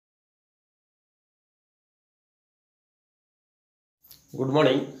Good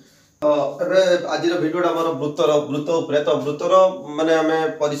morning. एबे आज भिडियोटा आम वृत्तर वृत्त उपरे तो वृत्तर माने आमे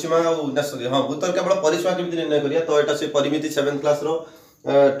परिसीमा सॉरी हाँ वृत्तर केवल परिसीमा केମିତି निर्णय करिया तो एटा से परिमिति 7th क्लास रो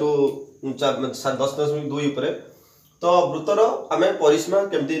टू 10.2 उपरे तो वृत्तर आमे परिसीमा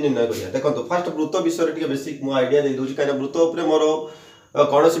केମିତି निर्णय करिया देखंतु फास्ट वृत्त विषय रे बेसिक मो आईडिया दे दोची काना वृत्त उपरे मोर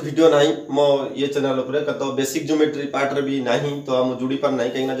कौन सी वीडियो नहीं मो ये चैनल उपरे तो बेसिक ज्योमेट्री पार्ट रे भी नहीं तो हम जुड़ी पार नहीं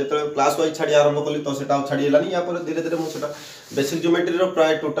कहीं जब क्लास वाइज छाड़ी आरंभ कली तो सेटा छाड़ी हेलानी या पर धीरे धीरे मुझे बेसिक ज्योमेट्री रो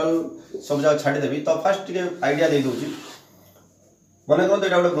प्राय टोटल सब जगह छाड़ी देबी तो फास्ट टिके आईडिया दे दोची मने को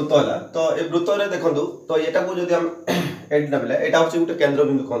एटा गोटे वृत्त होला तो ए वृत्त रे देखंतु तो एटा को जदी हम एड नबले एटा होची गोटे केंद्र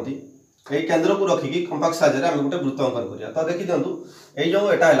बिंदु कहंती एई केंद्र को रखिकी कंपास साहाय्य रे हम गोटे वृत्त अंकन करिया तो देखि दियंतु एई जो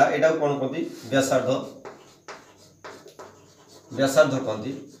एटा हैला एटा कोन कहंती व्यासार्ध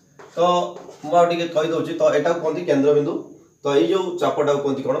कहती तो मुझे कही दूसरी तो यहाँ कहती केंद्र बिंदु तो ये जो चापटा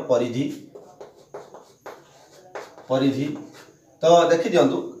कहती कौन परिधि परिधि तो देखी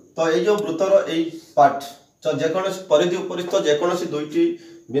दिंतु तो ये जो वृत्तर यही पार्ट तो जेकोसी परिधि उपरिस्थ जेकोसी दुईटी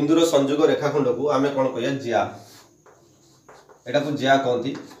बिंदुर संयोग रेखाखंड को आम कौन कह जिया यहाँ को जिया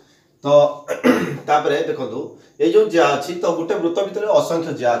कहती तो तापरे देखो ये जो जिया अच्छी तो गोटे वृत्त भितर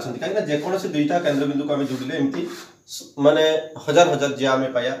असंख्य जिया अच्छा कहीं जेकोसी दुईटा केंद्र बिंदु को आम जोड़े एमती माने हजार हजार जिया आम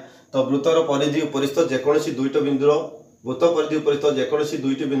पाया तो वृत्तर परिधि उपरिस्थ जेकोसी दुईट बिंदुर वृत्त परिधि उपरिस्थ जेकोसी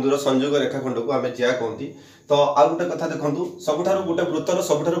दुईटी बिंदुर संयोग रेखाखंड को आम जिया कहती तो आ गोटे कथा देखो सबुठार गोटे वृत्तर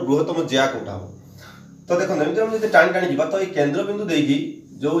सबुठार बृहत्तम जिया कोटा हो तो देखो एमती जब टाणी टाणी जा तो ये केंद्र बिंदु देकी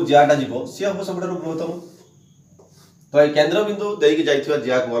जो जियाटा जीव सी हम सबुठार बृहत्तम तो ये केंद्र बिंदु देकी जाइथिबा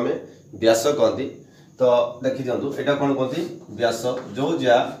जिया को आम व्यास कहती तो देखी दिंतु यहाँ कौन कहती व्यास जो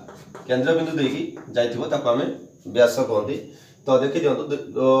जिया केंद्र बिंदु देकी जाइथिबो ताको आम व्यास कहती तो देखी दिंतु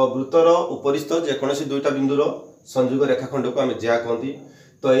वृत्तर उपरिस्थ जेकोसी दुईटा बिंदुर संयोग रेखाखंड को आम जिया कहती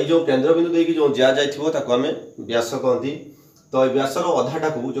तो ये जो केंद्र बिंदु देकी जो जिया जाइथिबो ताको आम व्यास कहती तो व्यासर अधाटा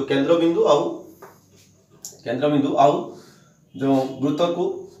को जो केंद्र बिंदु आउ जो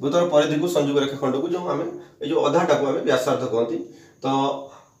वृत्तर परिधि को संयोग रेखाखंड को जो आम ये जो अधाटा को आम व्यासार्ध कहती तो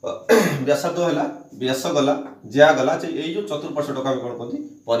व्यासार्ध है व्यास गला जिया गला ये जो चतुर्पार्श्व आम कौन कहती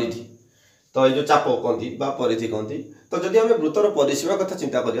परिधि तो ये जो चाप कहती परिधि कहती तो जदि आम वृत्तर परिसीमा कथा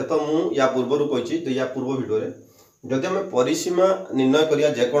चिंता करिया तो मु या पूर्वर कही तो या पूर्व भिडियो रे जदि आम परिसीमा निर्णय करिया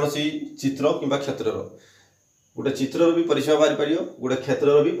जेकोसी चित्र किंबा क्षेत्र गोटे चित्र भी परिसीमा बाहरी पार गोटे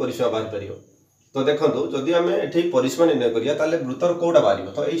क्षेत्र भी परिसीमा बाहरी पार तो देखो जदि आम ये परिसीमा निर्णय करिया ताले वृत्तर कोटा बाहर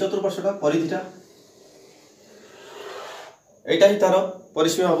तो ये चतुर्पार्श्वटा परिधिटा यहाँ ही तार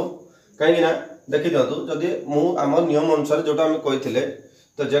परिसीमा हम कहीं देखी दिंतु जदि आम नियम अनुसार जोटा आम कही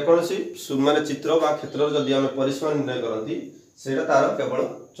तो जेकोसी माने चित्र बा क्षेत्र जदि आम परिसीमा निर्णय करती से तार केवल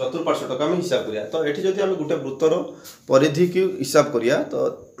चतुर्पार्श्व आम हिसाब करिया तो ये जदि आम गोटे वृत्तर परिधि की हिसाब करिया तो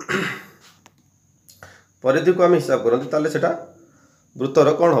परिधि को आम हिसाब करती ताले सेटा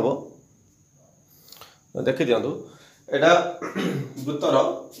वृत्तर कौन हम देखी दिंतु एटा वृत्तर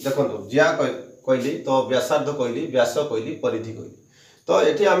देखो जिया कहली तो व्यासार्ध कहली व्यास कहली परिधि कहली तो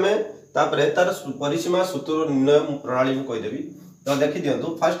ये आम तापर तार परिसीमा सूत्र निर्णय प्रणाली में कहीदेवी तो देखी दिंतु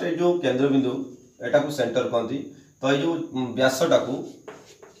फास्ट ये जो केंद्र बिंदु यहाँ को सेंटर कहती तो ये जो व्यासटा को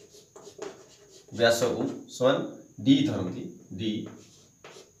समान डी धरती डी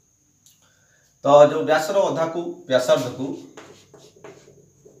तो जो व्यासर अधा को व्यासार्ध को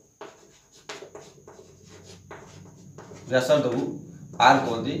आर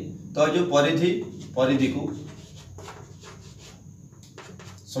कहती तो जो परिधि को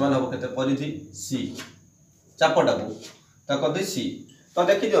समान हम के परिधि सी चापटा को कहते सी तो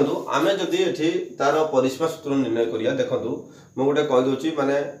देखी दिंतु आम जदि ये तार परिसीमा सूत्र निर्णय करिया देखो मुझे गोटे कहीदे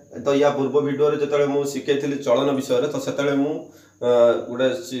माने तो या पूर्व भिडियो जो मुझे शिखई चलन विषय तो से गोटे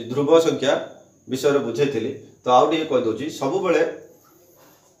ध्रुव संख्या विषय बुझे तो आउ टे कहीदे सब बेले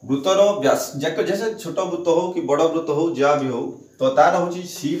वृत्तर व्यास जैसे छोट वृत्त हो कि बड़ वृत्त हो जहाँ भी हो तो तार हूँ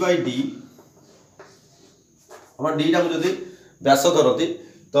सी बाय डी हम डी टाक जदि व्यास धरती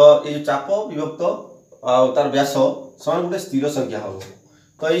तो ये चाप विभक्त तार व्यास समान गोटे स्थिर संख्या हम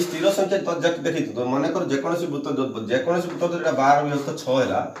तो ये स्थिर संख्या तो देखी तो मनकर जेकोसी वृत्त 12 विभक्त 6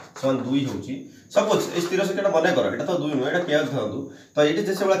 है समान 2 हो सपोज ये स्थिर संख्या मन कर तो 2 नुह यहाँ क्या धरतु तो ये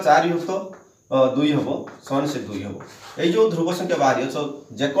जैसे 4 विभक्त 2 हम समान से 2 हम ये जो ध्रुव संख्या बाहरी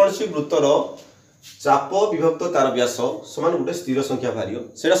जेकोसी वृत्तर चाप विभक्त तार व्यास समान गोटे स्थिर संख्या बाहर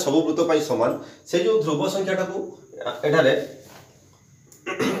से सब वृत्त सामान से जो ध्रुव संख्याटा को एठारे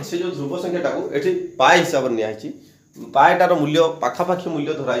से जो ध्रुव संख्याटा को ये पाए हिसाब से नियाची पाएटार मूल्य पाखापाखि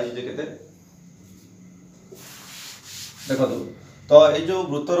मूल्य धराई के देखो तो ये जो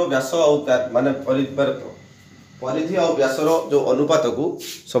वृत्तर व्यास माने परिधि और व्यासर जो अनुपात को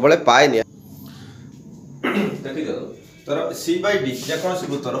सब पाए निया देखी तर सी बाय डी जेकोसी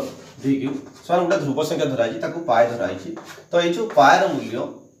वृत्तर डी क्यू समान गोटे ध्रुव संख्या धराई पाए धराई। तो ये पाएर मूल्य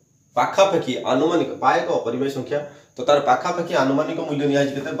पाखापाखि आनुमानिक पाए एक अपरिमेय संख्या तो तार पाखापाखि आनुमानिक मूल्य निया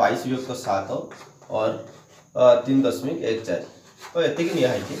 22 विभक्त 7 और 3.14 तो एतिक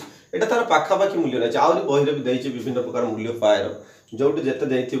निया एटा तार पाखापाखि मूल्य नहीं आहरी बही भी देती विभिन्न प्रकार मूल्य पाएर जो जिते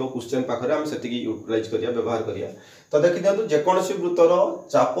देथिबो क्वेश्चन पाखरे हम सेतिकी यूटिलाइज करिया व्यवहार करिया। तो देखि दियंतु जेकोसी वृत्तर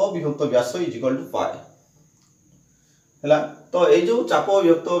चाप विभक्त व्यास इज इक्वल टू पाए हैला। तो ए जो चाप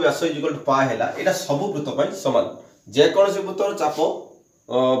विभक्त व्यास इज इक्वल टू पाए हैला एटा सब वृत्त पई समान जेकोसी वृत्तर चाप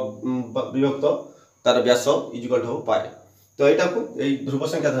विभक्त तार व्यास इज इक्वल टू पाए। तो एटा को ए ध्रुव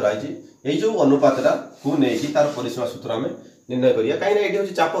संख्या धराई ए जो अनुपातरा को नेकी तार परिसीमा सूत्र हम निर्णय करिया काई ना एटी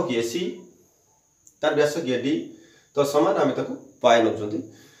होची चाप की सी तार व्यास की डी तो समान आम ताको पाए नौचंती।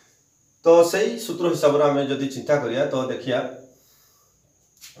 तो सही सूत्र हिसाब से आम जदि चिंता करिया तो देखिया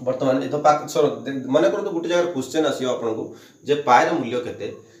वर्तमान मन कर गोटे जगह क्वेश्चन आसो आपन को जे पाएर मूल्य केते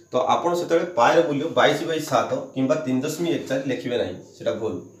तो आपन से पाएर मूल्य 22/7 किंबा 3.14 लिखिबे नहीं सेटा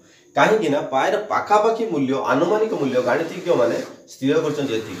भूल कहीं ना पाएर पाखापाखि मूल्य आनुमानिक मूल्य गाणितिज्ञ माने स्थिर करछन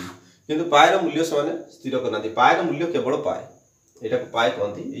जेति किंतु पाएर मूल्य से माने स्थिर करना पाएर मूल्य केवल पाए एटा पाए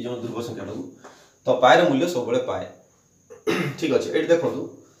कहती ये जो ध्रुव संख्या तो पाएर मूल्य सब पाए ठीक अच्छे ये देखो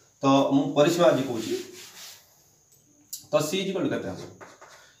तो मु परिसीमा आज कहूँ तो सी इक्वल टू केते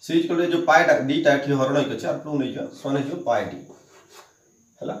सी इक्वल जो पाएटा डीटा एठी हरण होई अछि आर 2 नै जा समान हो पाए डी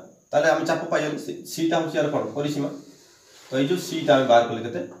हैला ताले हम चाप पाइल सीटा होछि यार कोन परिसीमा। तो ये जो सीटा हम बाहर कले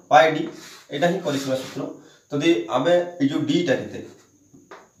केते पाए डी एटा ही परिसीमा सूत्र। तो दे आमे ये जो डीटा केते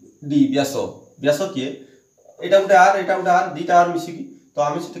डी व्यास व्यास किए एटा गुटे आर दीटा आर मिसी की तो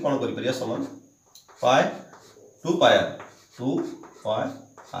आमे सेठी कोन करि परिया समान पाए 2 पाए आर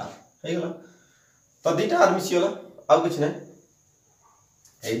हे गला। तो दीटा आर मिसी गला आ कुछ नै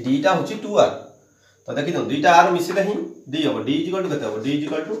ए डीटा होची 2 आर। तो देखि दो दीटा आर मिसिले ही डी हो डी इक्वल टू केते हो D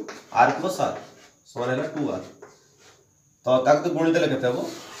equal to are plus are समान हैला 2 आर। तो ताक तो गुणी देले केते हो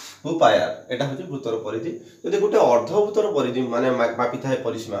 2 पाए आर एटा होची वृत्तर परिधि। यदि गुटे अर्ध वृत्तर परिधि माने मापी थाए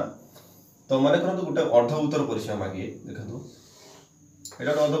परिसीमा तो माने करंतु गुटे अर्ध वृत्तर परिसीमा मागिए देखंतु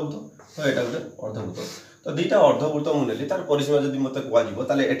एटा अर्धवृत्त तो एटा गुटे अर्धवृत्त। तो दीटा अर्धवृत्त मु नेली तार परिसीमा जदि मते कुआ जिवो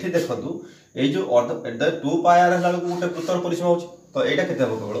ताले एठी देखंतु ए जो अर्ध 2 पाए आर हला गुटे वृत्तर परिसीमा होची तो एटा केते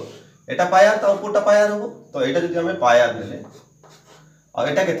हो केवल एटा पाए आर ता ऊपरटा पाए आर हो। तो एटा जदि हमें पाए आर नेले आ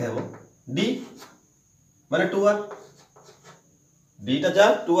एटा केते हो डी माने 2 आर डीटा जा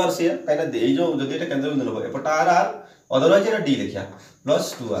 2 आर से काइना ए जो जदि एटा केंद्र बिंदु हो एपटा are are otherwise Etah D लिखिया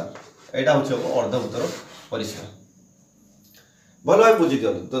प्लस 2 आर एटा होची अर्धवृत्तर परिसीमा। भल भाई बुझी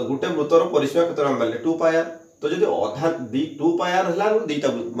दियंतु। तो गुटे वृत्तर परिसीमा केते हम मानले 2 पाए आर तो जदि आधा दी 2 पाए आर हला दीटा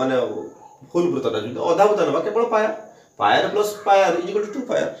माने फुल वृत्तटा जदि आधा वृत्त नबा केवल पाए आर प्लस पाए आर इक्वल टू 2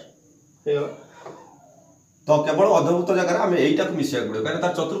 पाए आर हे तो केवल अर्धवृत्त जगह हम एटा को मिसिया गुडे कारण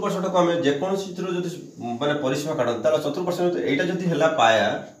तार चतुर्पार्श्वटा को हम जे कोन चित्र जदि माने परिसीमा काढन तार चतुर्पार्श्व तो एटा जदि हला पाए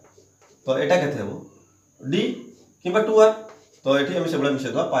आर तो एटा केते हो डी किबा 2 आर तो एठी हम सेबला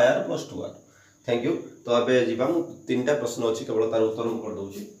मिसिया दवा पाए are plus 2 are. Thank you. तो अबे जीवा मु 3टा प्रश्न अछि केवल तार उत्तर मु कर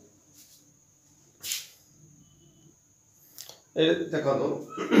दउची ए देखो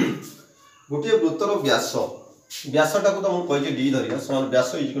गुटे वृत्तर व्यास व्यासटा को तो मु कहि डी धरिया समान व्यास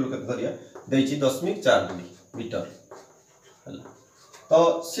इक्वल केते धरिया देछि 0.42 मीटर हला। तो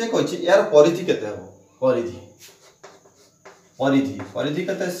से कहि यार परिधि केते हो परिधि परिधि परिधि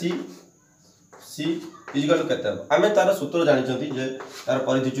केते सी सी इक्वल केते हो आमे तार सूत्र जानि छथि जे तार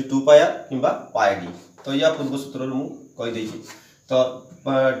परिधि 2 पाए आर किबा पाए डी। तो या पूर्व सूत्र मु कहि देछि तो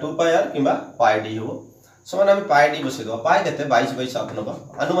 2 पाए आर किबा पाए डी हो समान हम पाए डी बसे दो पाए केते 22/7 नबा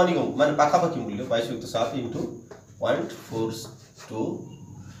अनुमानिक माने पाखापाखि मूल्य 22/7 * 0.42।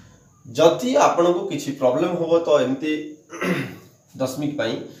 जति आपन को किछि प्रॉब्लम होबो तो एमती दशमिक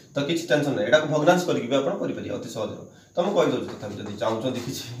पई तो किछि टेंशन नै एटा को भग्नांश करि के आपन करि परिया अति सहज। तो हम कहि दउ तथापि जदि चाहू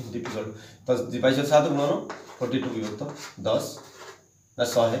किछि डिफिकल्ट तो 22/7 गुणन 42 विभक्त 10 ना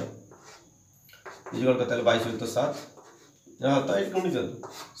 100 इक्वल केते 22/7 यहां तो 1 गुणी जदि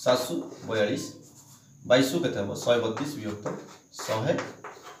 742 22 केते हो 132 विभक्त 100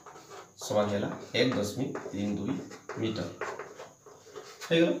 समान हैला 1.32 मीटर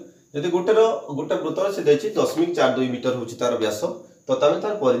हे गेल। यदि गोटे वृत्तर से देछि 0.42 मीटर होछि तार व्यास तो तमे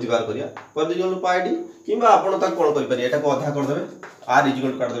तार परिधि बार करिया परिधि जनु पाए डी किबा आपण ता कोन करि परिया एटा को आधा कर देबे आर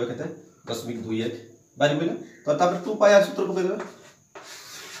इक्वल काट देबे केते 0.21 बारी बोले तो तापर 2 पाए आर सूत्र को दे देबे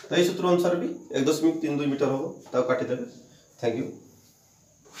तो ए सूत्र अनुसार भी 1.32 मीटर होबो ता काटि देबे। Thank you.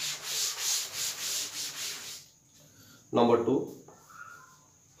 नंबर 2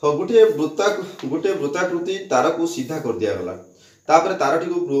 हो गुटे वृत्ताकृति तार को सीधा कर दिया गला तापर तारटी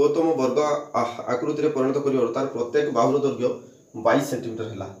को बृहत्तम वर्ग आकृति में परिणत कर तार प्रत्येक बाहुर दैर्घ्य 22 सेंटीमीटर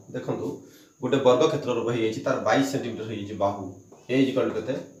है। देखो गोटे वर्ग क्षेत्र हो तार 22 सेंटीमीटर हो बाहु के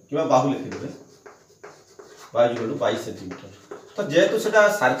कि बाहु लिखिदे बाहु 22 सेंटीमीटर। तो जेहेतु से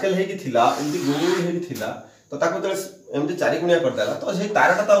सार्केल होती गोल होता तो एमती चारिकुणिया करदेला तो से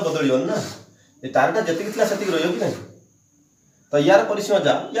तारटा तो बदल ना ये तारटा जी से रही कि नहीं। तो यार परिसीमा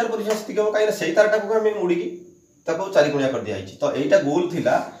जा यार परिसीमा से हम कहीं से तारटा को आम मुड़िकी चारिकुणिया कर दिया तो यहीटा गोल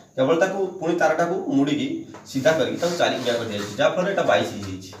थिला केवल पुणी तारटा को मुड़िकी सीधा करके चारिकुणिया कर दिया जहाँफल यहाँ 22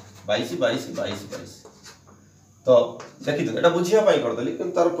 22 22 22 22। तो देखी तो यहाँ बुझापी करदेली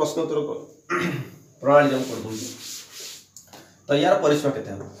कि तार प्रश्न उत्तर प्रणाली जब कर दूँ तो यार परिसीमा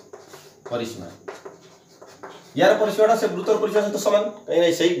केते हम परिसीमा यार परिसीमा से वृत्तर परिसीमा सहित सामान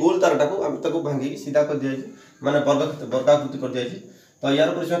कहीं से गोल तारटा को आम तक भांगी सीधा कर दिया माने वर्गाकृति कर दिया। तो यार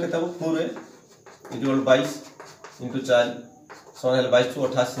परिसीमा केते हम 4 22 इंटू 4 समान 22 टू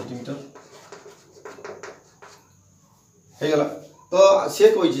 28 सेंटीमीटर हो गला। तो सी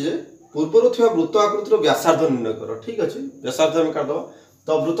कही पूर्वर थी वृत्त आकृतिर व्यासार्ध निर्णय कर ठीक अच्छे व्यासार्ध आम काटद।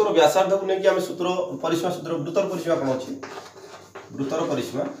 तो वृत्तर व्यासार्ध को लेकिन आम सूत्र परिसीमा सूत्र वृत्तर परिसीमा कौन अच्छी वृत्तर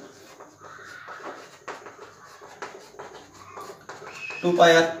परिसीमा 2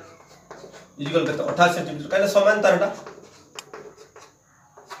 पाई आर इक्वल के 28 सेंटीमीटर कहीं सामान तारटा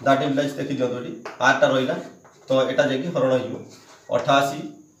दैट इम्प्लाइज देखी दिखाँ ये आरटा रहा तो यहाँ जा हरण हो 88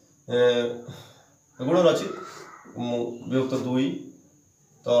 गुणन अच्छी विभक्त 2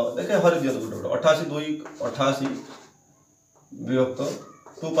 तो देखे हरि दिखाँ गोटे गोटे 88 2 88 विभक्त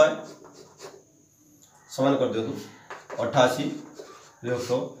 2 पाई सामान कर दिखाँ 88 विभक्त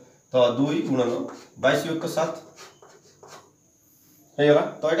तो 2 गुणन 22 विभक्त 7 होगा।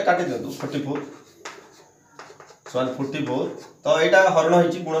 तो ये काटी दिखाँ 44 समान 44 तो यहाँ हरण हो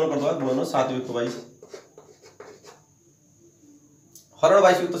गुणन करदे गुणन 7 विभक्त 22 हरण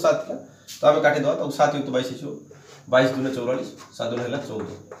 22 विभक्त 7 था तो आम काटिदेवा तो 7 विभक्त 22 हो 22 दूने 44 7 दूने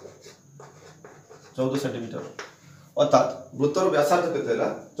 14 सेंटीमीटर अर्थात वृत्तर व्यासार्ध के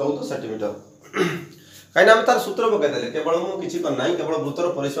 14 सेंटीमीटर। कहीं आम तार सूत्र पकईदे केवल मुझे करना केवल वृत्तर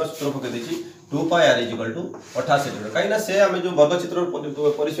परिसीमा सूत्र पकईदे 2 पाई आर इक्वल टू 28 सेंटीमीटर कहीं से आम जो वर्ग चित्र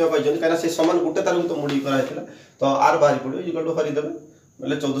परिसीमा पाई कहीं से सामान गोटे तार तो मुड़ी कराई तो आर बाहरी पड़ो इक्वल टू हरिदेवे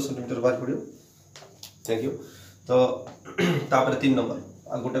ना 14 सेंटीमीटर बाहरी पड़ो। Thank you. तो तापर 3 नंबर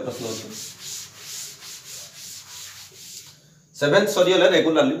आ गोटे प्रश्न अच्छे 7th सरीगले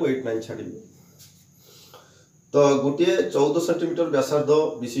रेगुलारली 8 9 छाड़ी। तो गोटे 14 सेंटीमीटर व्यासार्ध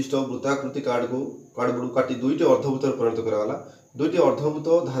विशिष्ट वृत्ताकृति कार्ड गुड़ काटी 2टी अर्धवृत्त परिणत कराला 2टी अर्धवृत्त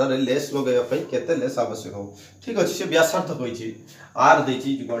धारा लेस लगाइबा केते लेस आवश्यक हो ठीक अच्छे से व्यासार्ध कही आर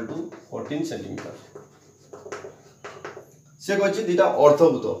देची इक्वल टू 14 सेंटीमीटर से कही 2टा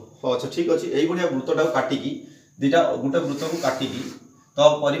अर्धवृत्त अच्छा ठीक अच्छे यही भाया वृत्तटा काटिकी 2टा गोटे वृत्त को काटिकी तो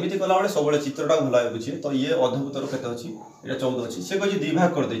परिमिति कला बेले सब चित्रटा भल बुझे। तो ये अर्धवृत्तर केते अच्छी ये 14 अच्छी से कही 2 भाग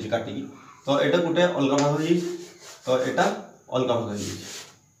कर देची काटिकी तो यहाँ गोटे अलग भाग हो तो यहाँ अलग भाग हो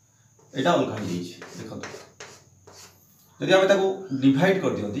यहाँ अलग हो देखो यदि आम डिवाइड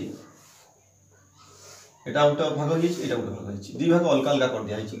कर दिखती यहाँ गोटे भाग हो गोटे भाग हो 2 भाग अलग अलग कर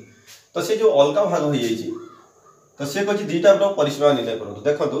दिखाई। तो से जो अलग भाग हो तो सी कही 2टा परिसीमा निर्णय करूँ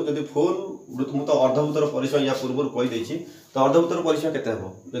देखो जब फुल मुझे तो अर्धवृत्तर परिसीमा या पूर्व कहीदे तो अर्धवृत्तर परिसीमा केते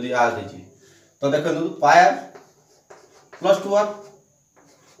हम जदि आर देती तो देखो पाई आर प्लस 2 आर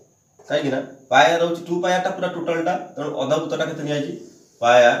कहीं पाई आर हूँ 2 पाई आर पूरा टोटालटा तेणु अर्धवृत्तटा केते नि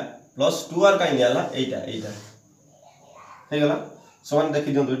पाई आर प्लस 2 आर कहीं निला यहीटा होगा समान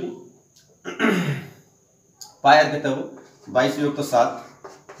देखी दिखाँ ये पाई आर केते हम 22 विभक्त 7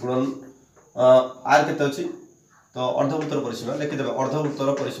 गुणन आर केते अच्छी तो अर्धवृत्तर परिसीमा लिखिदे अर्धवृत्तर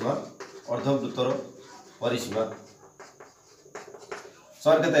परिसीमा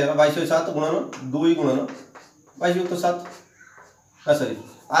समान केते 22 7 गुणन 2 गुणन 22 विभक्त 7 ना सॉरी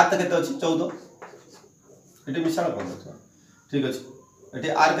आर तो केते अच्छी 14 ये मिशाण कर ठीक अच्छे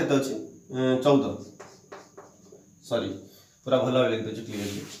ये आर केते अच्छी 14 सॉरी पूरा भल भाव लिखि दे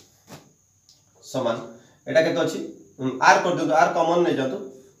क्लियरली समान एटा केते अच्छी आर कर दियो आर कॉमन नहीं जातु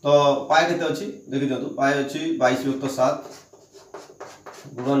तो पाई केते अच्छी देखि दियंतु पाई अच्छी 22 युक्त 7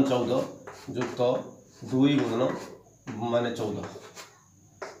 गुणन 14 युक्त 2 गुणन माने 14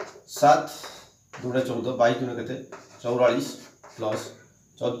 7 दुणे 14 22 दुणे केते 44 प्लस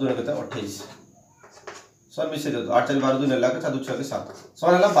 14 दुणे केते 28 सर मिसे दियंतु 8 4 12 दुणे लागे 7 6 7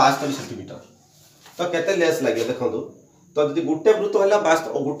 समान हला 72 सेंटीमीटर। तो केते लेस लागे देखंतु तो यदि गोटे वृत्त है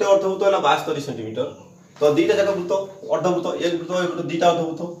गोटे अर्धवृत्त है 72 सेंटीमीटर तो 2टा जाक वृत्त अर्धवृत्त एक वृत्त 2टा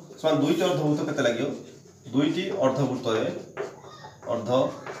अर्धवृत्त समान 2टी अर्धवृत्त केते लागियो 2टी अर्धवृत्त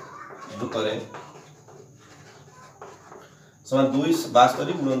समान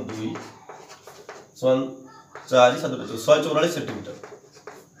 272 गुणन 2 समान 4 7 144 सेंटीमीटर।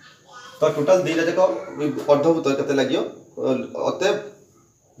 तो टोटाल दीटा जाक अर्धवृत्त केते लागियो अतएव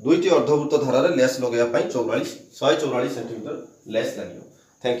दुईटी अर्धवृत्त धारा रे less लगेया 144 centimetre less लागियो।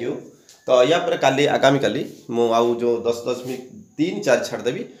 Thank you. तो या पर काली आगामी काली मु आउ जो 10.3 4 छाड़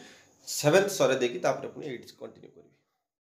देबी 7th सरे देकी तापर पुनी 8 कंटिन्यू करी।